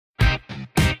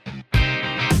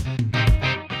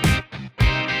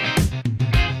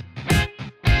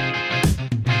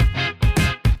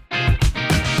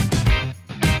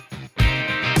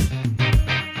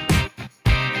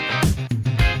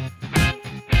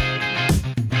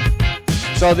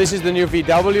So this is the new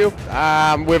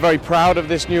VW. We're very proud of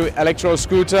this new electro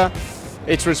scooter.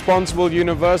 It's responsible,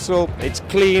 universal, it's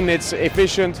clean, it's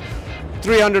efficient.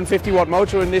 350 watt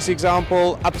motor in this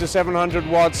example, up to 700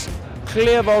 watts.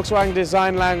 Clear Volkswagen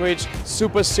design language,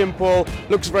 super simple,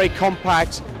 looks very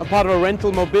compact, a part of a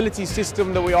rental mobility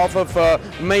system that we offer for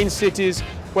main cities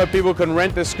where people can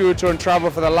rent the scooter and travel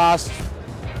for the last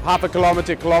half a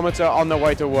kilometer on their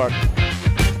way to work.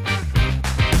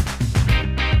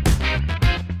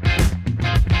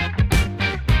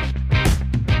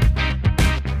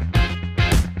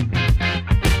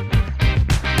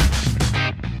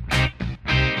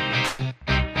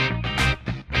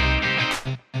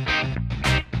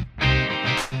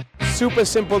 Super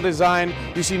simple design.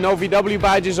 You see no VW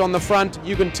badges on the front.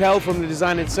 You can tell from the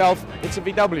design itself it's a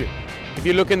VW. If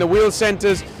you look in the wheel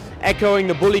centers, echoing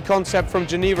the bully concept from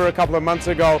Geneva a couple of months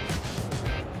ago,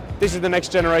 this is the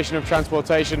next generation of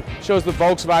transportation. Shows that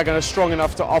Volkswagen is strong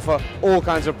enough to offer all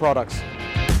kinds of products.